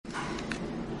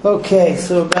Okay,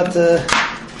 so we're about to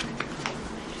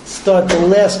start the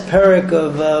last parak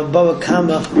of Bava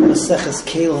Kama Maseches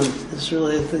Kelim. It's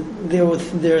really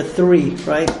there are three,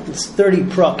 right? It's 30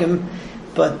 prakim,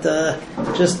 but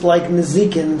just like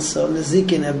Nezikin, so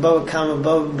Nezikin at Bava Kama,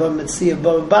 Bava Metzia,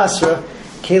 Bava Basra,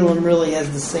 Kelim really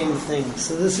has the same thing.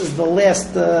 So this is the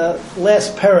last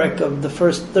parak of the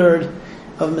first third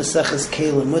of Maseches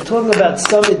Kelim. We're talking about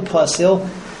Samid Pasil,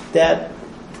 that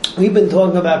we've been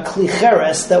talking about Kli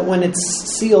Cheres, that when it's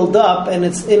sealed up and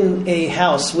it's in a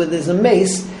house where there's a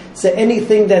mace, so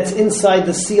anything that's inside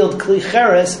the sealed Kli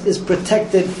Cheres is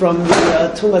protected from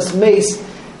the Tumas mace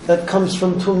that comes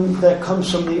from the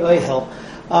Oihel.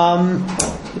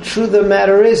 The truth of the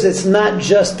matter is, it's not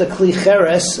just the Kli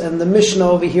Cheres, and the Mishnah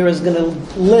over here is going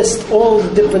to list all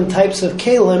the different types of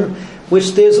Kelim,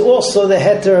 which there's also the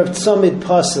heter of Tzamid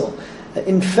Pasil.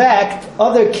 In fact,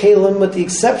 other kelim, with the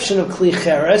exception of Kli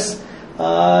Cheres,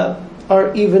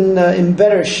 are even in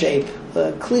better shape.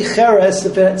 Kli Cheres,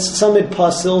 if it's Tzamid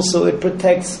Pasil, so it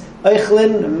protects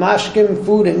eichlin, mashkim,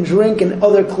 food and drink, and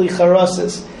other Kli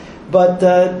Chereses, but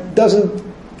doesn't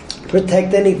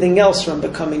protect anything else from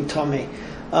becoming Tomei.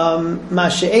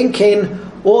 Masha'en Kain,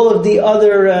 all the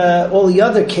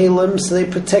other kelim, so they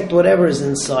protect whatever is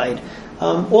inside.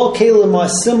 All kelim are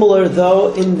similar,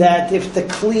 though, in that if the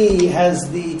kli has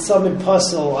the tzamid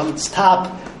pasil on its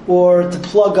top, or to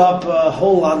plug up a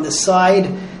hole on the side,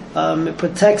 it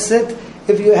protects it.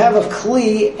 If you have a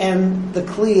kli and the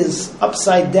kli is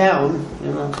upside down,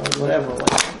 whatever,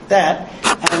 like that,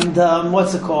 and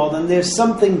what's it called? And there's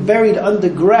something buried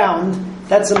underground.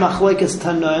 That's a machlekes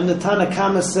Tana, and the Tana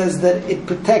Kama says that it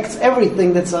protects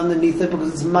everything that's underneath it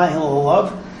because it's mahil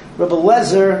olav. Rabbi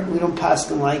Lezer, we don't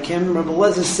pass him like him. Rabbi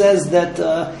Lezer says that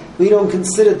we don't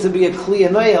consider it to be a kli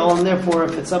anoel, and therefore,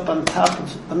 if it's up on top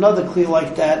of another kli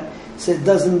like that, so it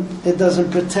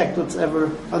doesn't protect what's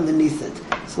ever underneath it.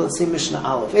 So let's see Mishnah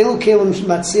Aleph. Elu kelim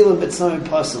matzilim b'tzamid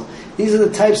pasul. These are the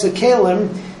types of kelim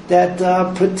that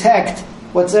protect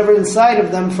what's ever inside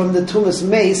of them from the tumas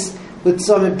mace with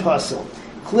tzamid pasul.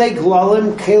 Klei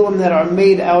glalim, kelim that are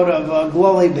made out of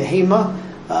glalei behema.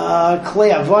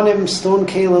 Klei avonim, stone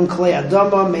kelim, klei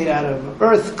adama, made out of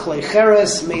earth, klei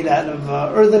cheres, made out of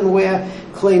earthenware,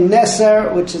 klei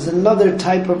neser, which is another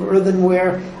type of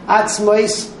earthenware,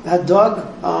 atzmais, hadog,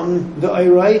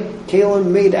 ve'oiroi, kelim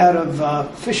made out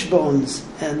of fish bones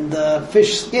and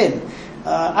fish skin,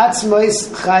 atzmais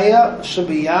chaya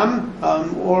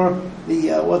shabiyam, or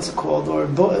the what's it called,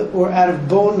 or out of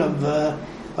bone of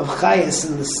chayas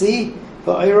in the sea.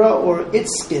 Va'ira, or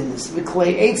its skins, the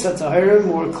clay eitz atahirim,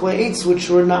 or clay eitz which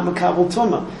were not makabel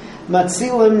tuma.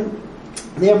 Matzilim,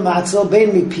 their matzel bein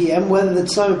mipiem, whether the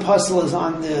tzamid pasil is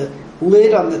on the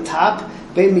lid on the top,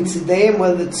 bein mitzideim,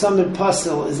 whether the tzamid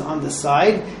pasil is on the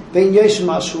side, bein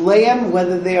yoshem al shuleim,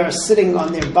 whether they are sitting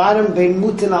on their bottom, bein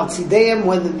mutin al tzideim,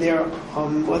 whether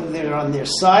they're on their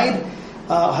side,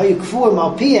 hayukfuim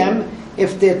al piem,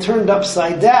 if they're turned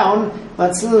upside down,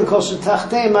 matzilim kol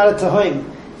shetachteim aratahim.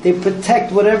 They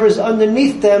protect whatever's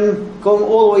underneath them, going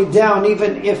all the way down,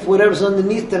 even if whatever's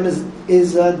underneath them is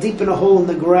deep in a hole in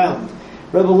the ground.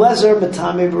 Rebbe Lezer,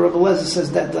 Matame, but Rebbe Lezer says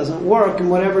that doesn't work,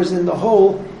 and whatever's in the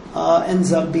hole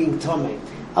ends up being Tomei.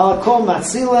 Alakol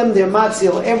Matzilem, they're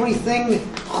Matzil, everything,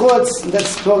 Chutz,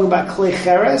 that's talking about Klei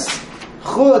Cheres,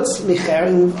 Chutz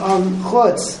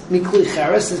Mikli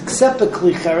Cheres, except the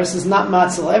Kli Cheres is not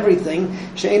Matzil everything,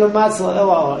 She'eno Matzil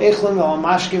El Al Eichlim El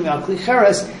Mashkim El Kli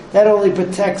Cheres, that only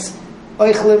protects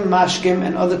Oichlim, Mashkim,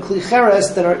 and other Kli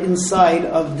Cheres that are inside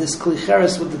of this Kli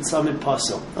Cheres with the Tzamid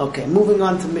Pasil. Okay, moving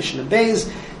on to Mishnah Beis.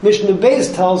 Mishnah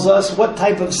Beis tells us what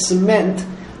type of cement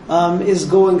is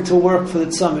going to work for the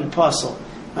Tzamid Pasil.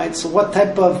 Right, so what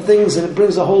type of things, and it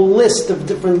brings a whole list of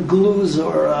different glues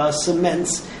or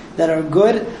cements that are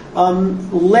good.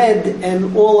 Lead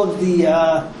and all of the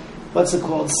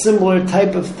similar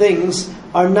type of things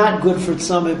are not good for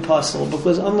tzamid pasul,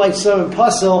 because unlike tzamid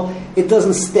pasul, it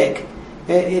doesn't stick.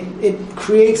 It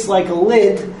creates like a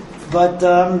lid, but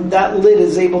that lid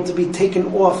is able to be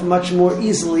taken off much more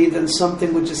easily than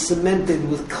something which is cemented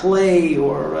with clay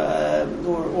or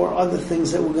other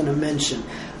things that we're going to mention.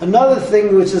 Another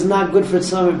thing which is not good for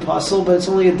tzamid pasul, but it's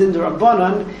only a din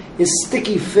d'Rabbanan, is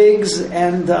sticky figs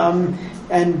and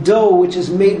dough, which is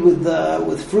made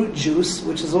with fruit juice,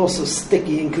 which is also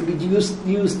sticky and could be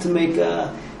used to make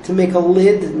a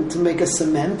lid and to make a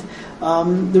cement.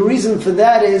 The reason for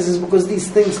that is because these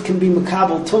things can be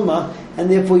makabel tuma, and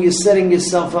therefore you're setting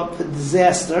yourself up for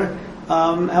disaster.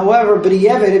 However,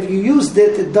 b'di'evet, if you used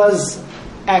it, it does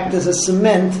act as a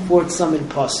cement for tzamid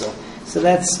pasul. So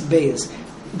that's beis.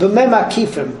 B'mem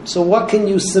akifim. So what can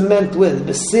you cement with?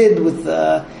 Besid, with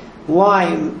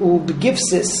lime.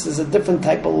 Ubegifsis is a different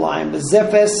type of lime.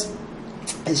 Bezefes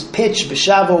is pitch,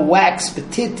 beshavo, wax,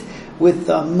 petit, with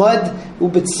mud,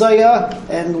 ubetsoya,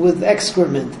 and with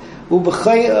excrement.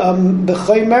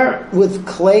 Ubechaymer, with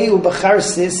clay,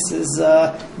 ubecharsis is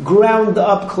ground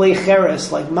up clay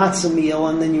cheres, like matzah meal,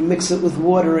 and then you mix it with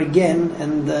water again,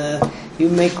 and you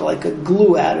make like a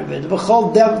glue out of it.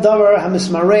 B'chol davar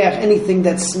hamismareach, anything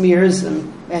that smears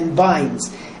and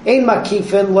binds. Ein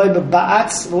makifen loy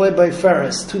ba'atz loy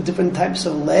b'feres, two different types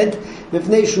of lead.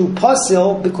 Mivnei shu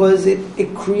pasil, because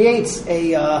it creates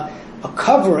a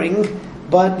covering,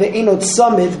 but the einot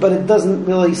summit, but it doesn't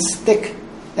really stick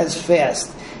as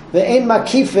fast. The ein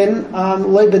makifen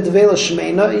loy b'dvela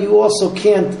shmeina. You also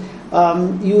can't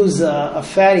use a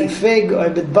fatty fig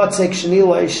or b'batzek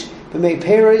shenilosh b'mei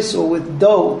peris, or with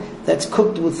dough that's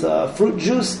cooked with fruit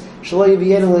juice. Shaloi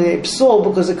v'yedin psul,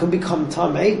 because it could become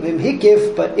tamei.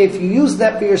 V'mhikif, but if you use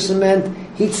that for your cement,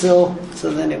 hitzil,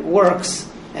 so then it works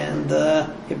and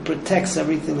it protects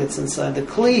everything that's inside the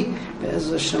kli.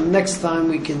 As Hashem, next time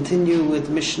we continue with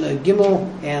Mishnah Gimel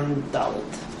and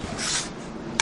Dalet.